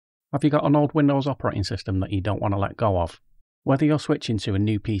Have you got an old Windows operating system that you don't want to let go of? Whether you're switching to a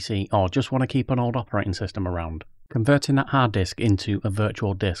new PC or just want to keep an old operating system around, converting that hard disk into a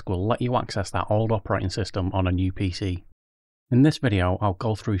virtual disk will let you access that old operating system on a new PC. In this video, I'll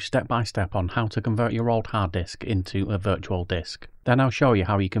go through step by step on how to convert your old hard disk into a virtual disk. Then I'll show you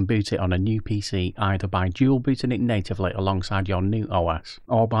how you can boot it on a new PC either by dual booting it natively alongside your new OS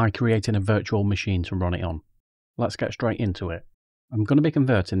or by creating a virtual machine to run it on. Let's get straight into it. I'm going to be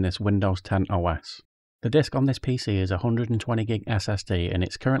converting this Windows 10 OS. The disk on this PC is 120GB SSD and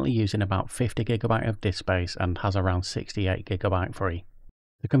it's currently using about 50GB of disk space and has around 68GB free.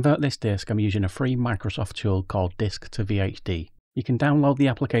 To convert this disk, I'm using a free Microsoft tool called Disk to VHD. You can download the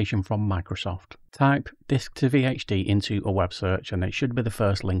application from Microsoft. Type Disk to VHD into a web search and it should be the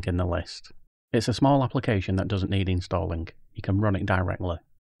first link in the list. It's a small application that doesn't need installing. You can run it directly.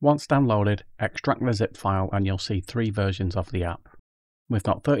 Once downloaded, extract the zip file and you'll see 3 versions of the app. We've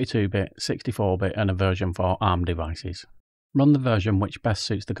got 32-bit, 64-bit and a version for ARM devices. Run the version which best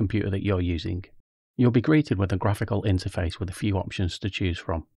suits the computer that you're using. You'll be greeted with a graphical interface with a few options to choose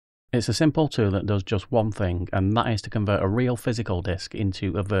from. It's a simple tool that does just one thing, and that is to convert a real physical disk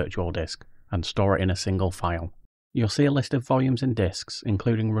into a virtual disk and store it in a single file. You'll see a list of volumes and disks,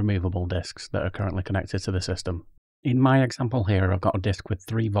 including removable disks that are currently connected to the system. In my example here, I've got a disk with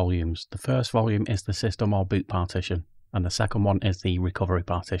 3 volumes. The first volume is the system or boot partition, and the second one is the recovery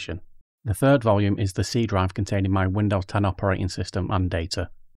partition. The third volume is the C drive containing my Windows 10 operating system and data.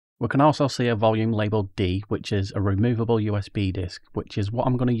 We can also see a volume labelled D, which is a removable USB disk, which is what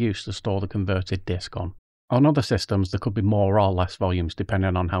I'm going to use to store the converted disk on. On other systems, there could be more or less volumes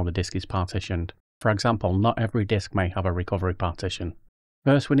depending on how the disk is partitioned. For example, not every disk may have a recovery partition.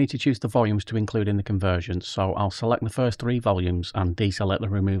 First, we need to choose the volumes to include in the conversion, so I'll select the first 3 volumes and deselect the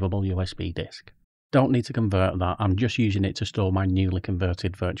removable USB disk. Don't need to convert that, I'm just using it to store my newly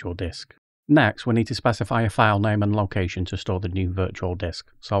converted virtual disk. Next, we need to specify a file name and location to store the new virtual disk,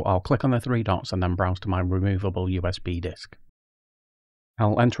 so I'll click on the 3 dots and then browse to my removable USB disk.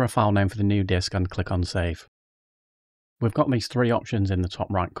 I'll enter a file name for the new disk and click on Save. We've got these 3 options in the top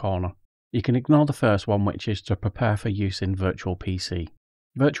right corner. You can ignore the first one, which is to prepare for use in Virtual PC.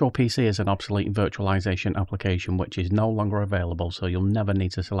 Virtual PC is an obsolete virtualization application which is no longer available, so you'll never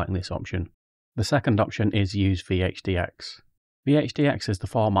need to select this option. The second option is Use VHDX. VHDX is the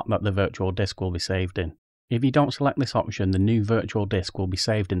format that the virtual disk will be saved in. If you don't select this option, the new virtual disk will be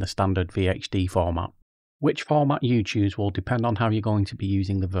saved in the standard VHD format. Which format you choose will depend on how you're going to be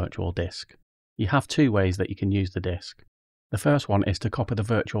using the virtual disk. You have 2 ways that you can use the disk. The first one is to copy the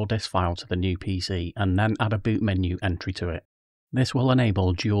virtual disk file to the new PC and then add a boot menu entry to it. This will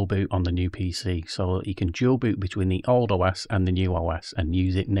enable dual boot on the new PC so that you can dual boot between the old OS and the new OS and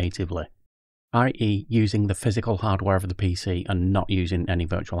use it natively, i.e. using the physical hardware of the PC and not using any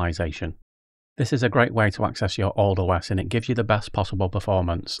virtualization. This is a great way to access your old OS and it gives you the best possible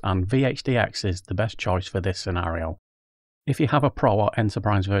performance, and VHDX is the best choice for this scenario. If you have a Pro or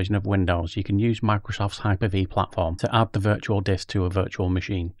Enterprise version of Windows, you can use Microsoft's Hyper-V platform to add the virtual disk to a virtual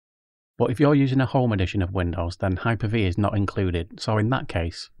machine. But if you're using a home edition of Windows, then Hyper-V is not included, so in that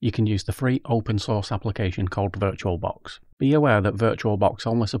case, you can use the free open source application called VirtualBox. Be aware that VirtualBox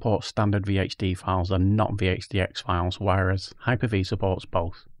only supports standard VHD files and not VHDX files, whereas Hyper-V supports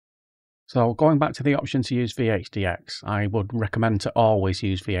both. So going back to the option to use VHDX, I would recommend to always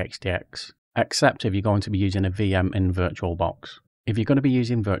use VHDX, except if you're going to be using a VM in VirtualBox. If you're going to be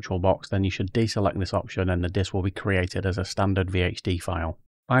using VirtualBox, then you should deselect this option and the disk will be created as a standard VHD file.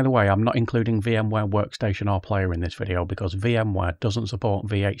 By the way, I'm not including VMware Workstation or Player in this video because VMware doesn't support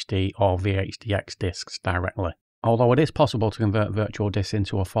VHD or VHDX disks directly. Although it is possible to convert virtual disks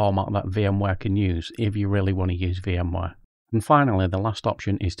into a format that VMware can use if you really want to use VMware. And finally, the last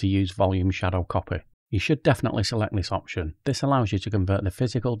option is to use Volume Shadow Copy. You should definitely select this option. This allows you to convert the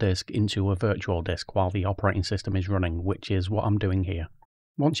physical disk into a virtual disk while the operating system is running, which is what I'm doing here.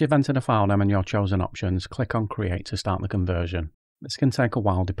 Once you've entered a file name and your chosen options, click on Create to start the conversion. This can take a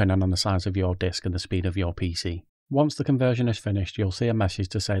while depending on the size of your disk and the speed of your PC. Once the conversion is finished, you'll see a message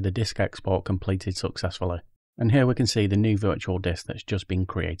to say the disk export completed successfully. And here we can see the new virtual disk that's just been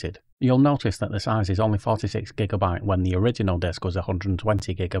created. You'll notice that the size is only 46GB when the original disk was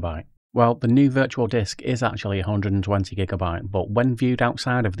 120GB. Well, the new virtual disk is actually 120GB, but when viewed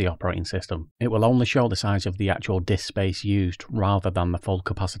outside of the operating system, it will only show the size of the actual disk space used rather than the full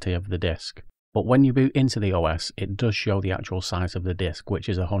capacity of the disk. But when you boot into the OS, it does show the actual size of the disk, which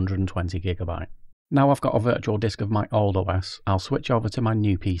is 120GB. Now I've got a virtual disk of my old OS, I'll switch over to my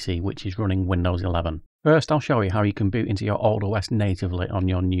new PC, which is running Windows 11. First, I'll show you how you can boot into your old OS natively on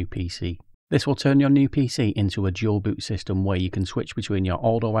your new PC. This will turn your new PC into a dual boot system where you can switch between your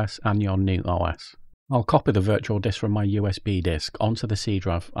old OS and your new OS. I'll copy the virtual disk from my USB disk onto the C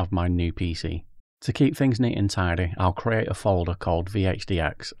drive of my new PC. To keep things neat and tidy, I'll create a folder called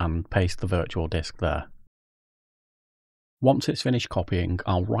VHDX and paste the virtual disk there. Once it's finished copying,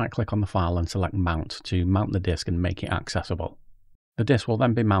 I'll right-click on the file and select Mount to mount the disk and make it accessible. The disk will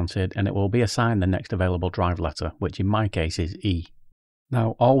then be mounted and it will be assigned the next available drive letter, which in my case is E.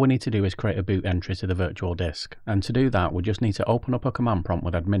 Now all we need to do is create a boot entry to the virtual disk, and to do that we just need to open up a command prompt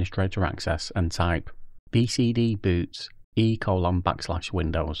with administrator access and type bcd boot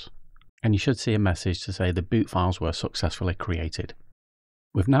E:\Windows, and you should see a message to say the boot files were successfully created.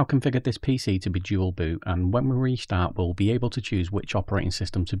 We've now configured this PC to be dual boot, and when we restart we'll be able to choose which operating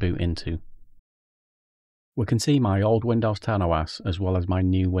system to boot into. We can see my old Windows 10 OS as well as my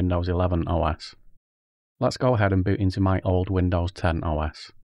new Windows 11 OS. Let's go ahead and boot into my old Windows 10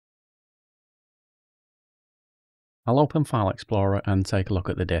 OS. I'll open File Explorer and take a look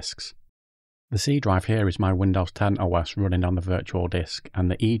at the disks. The C drive here is my Windows 10 OS running on the virtual disk,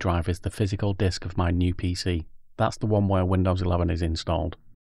 and the E drive is the physical disk of my new PC. That's the one where Windows 11 is installed.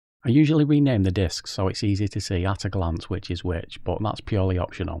 I usually rename the disks so it's easy to see at a glance which is which, but that's purely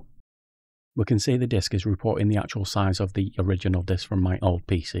optional. We can see the disk is reporting the actual size of the original disk from my old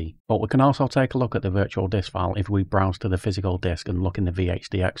PC, but we can also take a look at the virtual disk file if we browse to the physical disk and look in the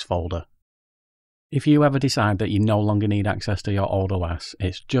VHDX folder. If you ever decide that you no longer need access to your old OS,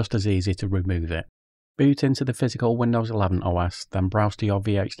 it's just as easy to remove it. Boot into the physical Windows 11 OS, then browse to your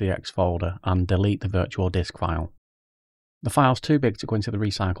VHDX folder and delete the virtual disk file. The file's too big to go into the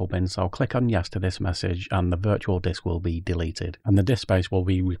recycle bin, so click on yes to this message and the virtual disk will be deleted, and the disk space will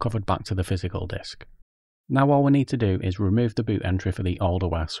be recovered back to the physical disk. Now all we need to do is remove the boot entry for the old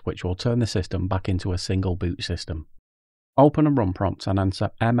OS, which will turn the system back into a single boot system. Open a run prompt and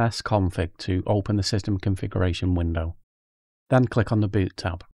enter msconfig to open the system configuration window. Then click on the boot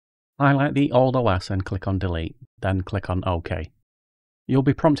tab. Highlight the old OS and click on delete, then click on OK. You'll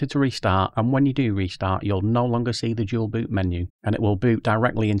be prompted to restart, and when you do restart you'll no longer see the dual boot menu and it will boot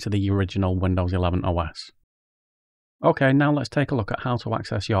directly into the original Windows 11 OS. OK, now let's take a look at how to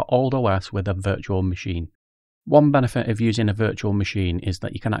access your old OS with a virtual machine. One benefit of using a virtual machine is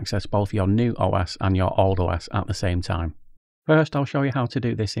that you can access both your new OS and your old OS at the same time. First I'll show you how to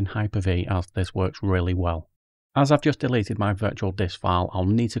do this in Hyper-V, as this works really well. As I've just deleted my virtual disk file, I'll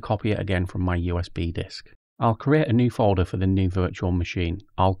need to copy it again from my USB disk. I'll create a new folder for the new virtual machine.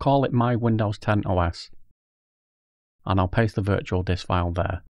 I'll call it my Windows 10 OS, and I'll paste the virtual disk file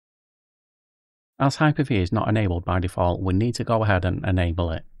there. As Hyper-V is not enabled by default, we need to go ahead and enable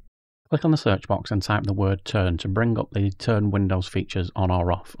it. Click on the search box and type the word turn to bring up the turn Windows features on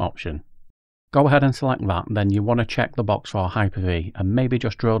or off option. Go ahead and select that, then you want to check the box for Hyper-V and maybe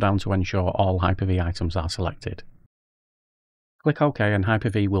just drill down to ensure all Hyper-V items are selected. Click OK and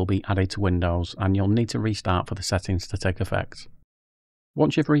Hyper-V will be added to Windows, and you'll need to restart for the settings to take effect.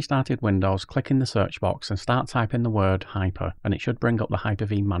 Once you've restarted Windows, click in the search box and start typing the word Hyper, and it should bring up the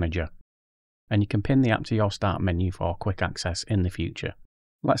Hyper-V Manager. And you can pin the app to your start menu for quick access in the future.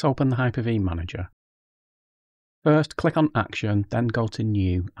 Let's open the Hyper-V Manager. First, click on Action, then go to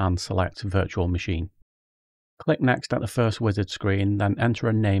New and select Virtual Machine. Click Next at the first wizard screen, then enter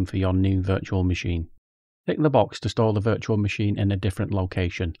a name for your new virtual machine. Tick the box to store the virtual machine in a different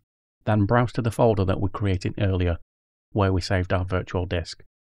location, then browse to the folder that we created earlier, where we saved our virtual disk.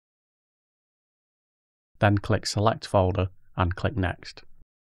 Then click Select Folder and click Next.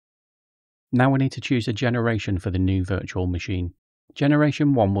 Now we need to choose a generation for the new virtual machine.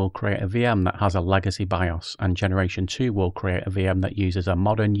 Generation 1 will create a VM that has a legacy BIOS, and Generation 2 will create a VM that uses a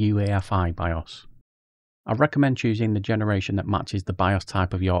modern UEFI BIOS. I recommend choosing the generation that matches the BIOS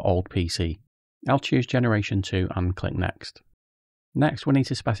type of your old PC. I'll choose Generation 2 and click Next. Next we need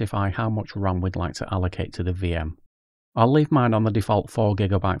to specify how much RAM we'd like to allocate to the VM. I'll leave mine on the default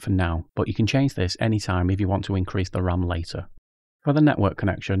 4GB for now, but you can change this anytime if you want to increase the RAM later. For the network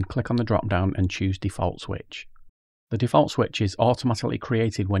connection, click on the drop down and choose Default Switch. The default switch is automatically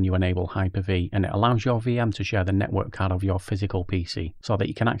created when you enable Hyper-V, and it allows your VM to share the network card of your physical PC so that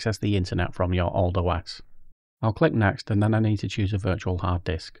you can access the internet from your old OS. I'll click Next, and then I need to choose a virtual hard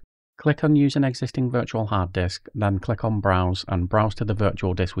disk. Click on Use an existing virtual hard disk, then click on Browse and browse to the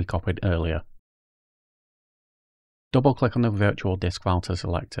virtual disk we copied earlier. Double click on the virtual disk file to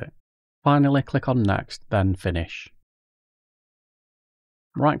select it. Finally click on Next, then Finish.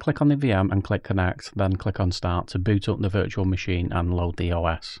 Right click on the VM and click Connect, then click on Start to boot up the virtual machine and load the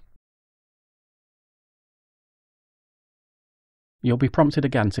OS. You'll be prompted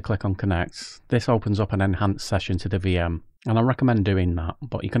again to click on Connect. This opens up an enhanced session to the VM. and I recommend doing that,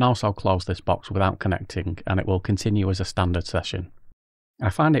 but you can also close this box without connecting and it will continue as a standard session. I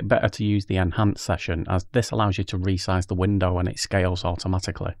find it better to use the enhanced session as this allows you to resize the window and it scales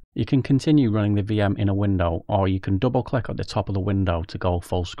automatically. You can continue running the VM in a window, or you can double click at the top of the window to go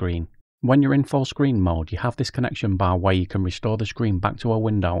full screen. When you're in full screen mode, you have this connection bar where you can restore the screen back to a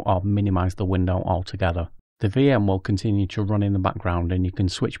window or minimize the window altogether. The VM will continue to run in the background and you can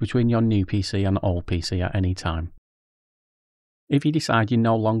switch between your new PC and old PC at any time. If you decide you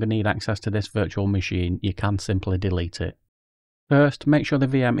no longer need access to this virtual machine, you can simply delete it. First, make sure the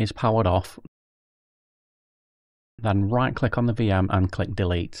VM is powered off, then right-click on the VM and click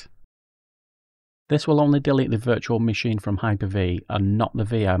Delete. This will only delete the virtual machine from Hyper-V and not the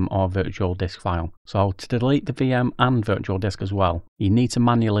VM or virtual disk file. So to delete the VM and virtual disk as well, you need to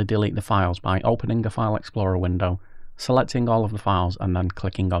manually delete the files by opening a File Explorer window, selecting all of the files and then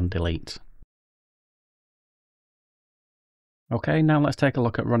clicking on Delete. Okay, now let's take a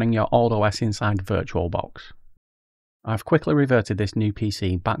look at running your old OS inside VirtualBox. I've quickly reverted this new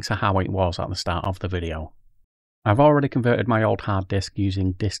PC back to how it was at the start of the video. I've already converted my old hard disk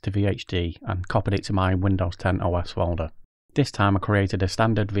using disk to VHD and copied it to my Windows 10 OS folder. This time I created a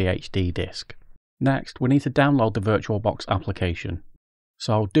standard VHD disk. Next, we need to download the VirtualBox application.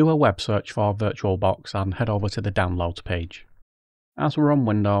 So do a web search for VirtualBox and head over to the downloads page. As we're on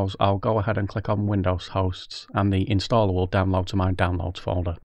Windows, I'll go ahead and click on Windows Hosts and the installer will download to my downloads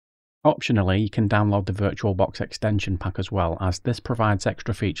folder. Optionally, you can download the VirtualBox extension pack as well, as this provides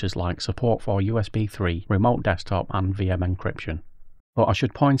extra features like support for USB 3, remote desktop and VM encryption. But I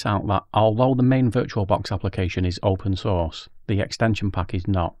should point out that although the main VirtualBox application is open source, the extension pack is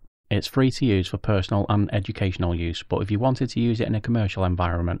not. It's free to use for personal and educational use, but if you wanted to use it in a commercial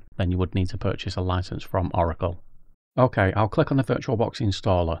environment, then you would need to purchase a license from Oracle. Okay, I'll click on the VirtualBox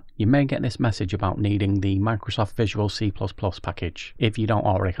installer. You may get this message about needing the Microsoft Visual C++ package if you don't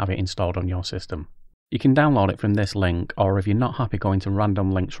already have it installed on your system. You can download it from this link, or if you're not happy going to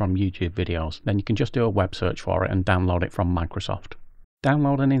random links from YouTube videos, then you can just do a web search for it and download it from Microsoft.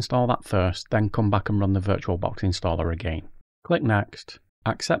 Download and install that first, then come back and run the VirtualBox installer again. Click Next,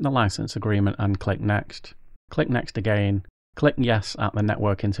 accept the license agreement and click Next. Click Next again, click Yes at the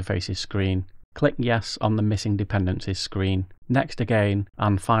Network Interfaces screen. Click Yes on the Missing Dependencies screen, Next again,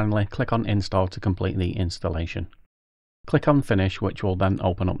 and finally click on Install to complete the installation. Click on Finish, which will then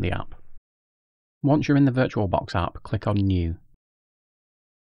open up the app. Once you're in the VirtualBox app, click on New.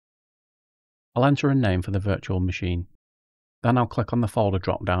 I'll enter a name for the virtual machine. Then I'll click on the folder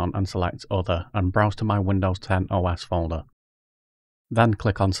drop-down and select Other and browse to my Windows 10 OS folder. Then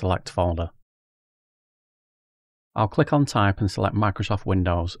click on Select Folder. I'll click on Type and select Microsoft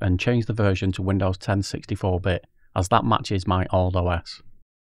Windows and change the version to Windows 10 64-bit as that matches my old OS.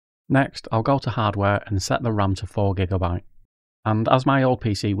 Next, I'll go to Hardware and set the RAM to 4GB. And as my old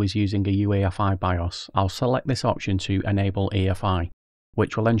PC was using a UEFI BIOS, I'll select this option to enable EFI,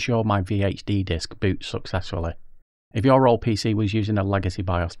 which will ensure my VHD disk boots successfully. If your old PC was using a legacy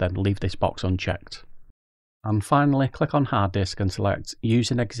BIOS, then leave this box unchecked. And finally, click on Hard Disk and select Use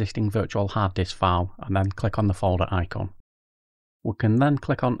an existing virtual hard disk file and then click on the folder icon. We can then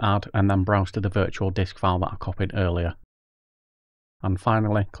click on Add and then browse to the virtual disk file that I copied earlier. And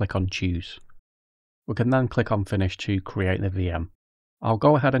finally, click on Choose. We can then click on Finish to create the VM. I'll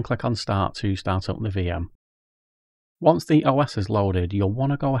go ahead and click on Start to start up the VM. Once the OS is loaded, you'll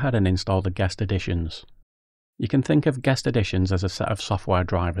want to go ahead and install the guest editions. You can think of guest editions as a set of software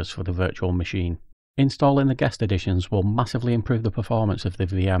drivers for the virtual machine. Installing the guest editions will massively improve the performance of the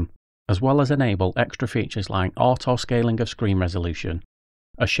VM, as well as enable extra features like auto-scaling of screen resolution,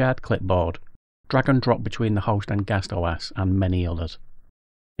 a shared clipboard, drag and drop between the host and guest OS, and many others.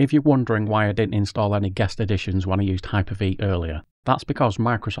 If you're wondering why I didn't install any guest editions when I used Hyper-V earlier, that's because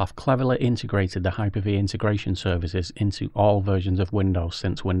Microsoft cleverly integrated the Hyper-V integration services into all versions of Windows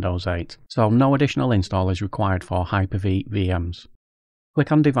since Windows 8, so no additional install is required for Hyper-V VMs. Click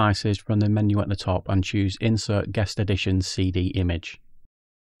on Devices from the menu at the top and choose Insert Guest Editions CD image.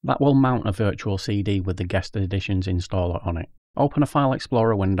 That will mount a virtual CD with the Guest Editions installer on it. Open a File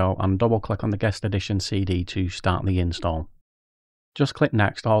Explorer window and double-click on the Guest Editions CD to start the install. Just click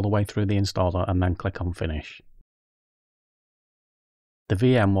Next all the way through the installer and then click on Finish. The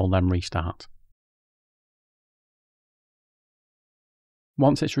VM will then restart.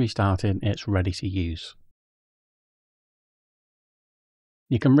 Once it's restarted, it's ready to use.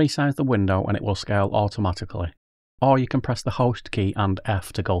 You can resize the window and it will scale automatically, or you can press the Host key and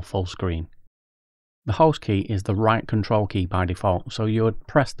F to go full screen. The Host key is the right control key by default, so you would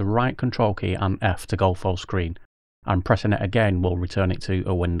press the right control key and F to go full screen, and pressing it again will return it to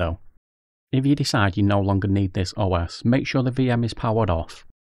a window. If you decide you no longer need this OS, make sure the VM is powered off.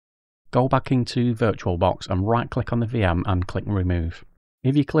 Go back into VirtualBox and right-click on the VM and click Remove.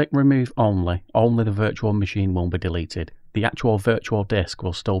 If you click Remove only the virtual machine will be deleted. The actual virtual disk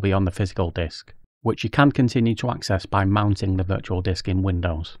will still be on the physical disk, which you can continue to access by mounting the virtual disk in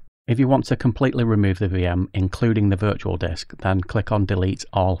Windows. If you want to completely remove the VM, including the virtual disk, then click on Delete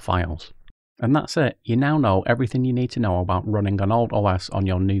All Files. And that's it. You now know everything you need to know about running an old OS on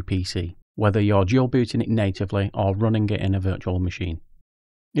your new PC, whether you're dual booting it natively or running it in a virtual machine.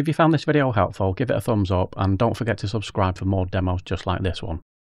 If you found this video helpful, give it a thumbs up and don't forget to subscribe for more demos just like this one.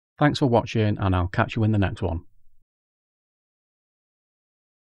 Thanks for watching and I'll catch you in the next one.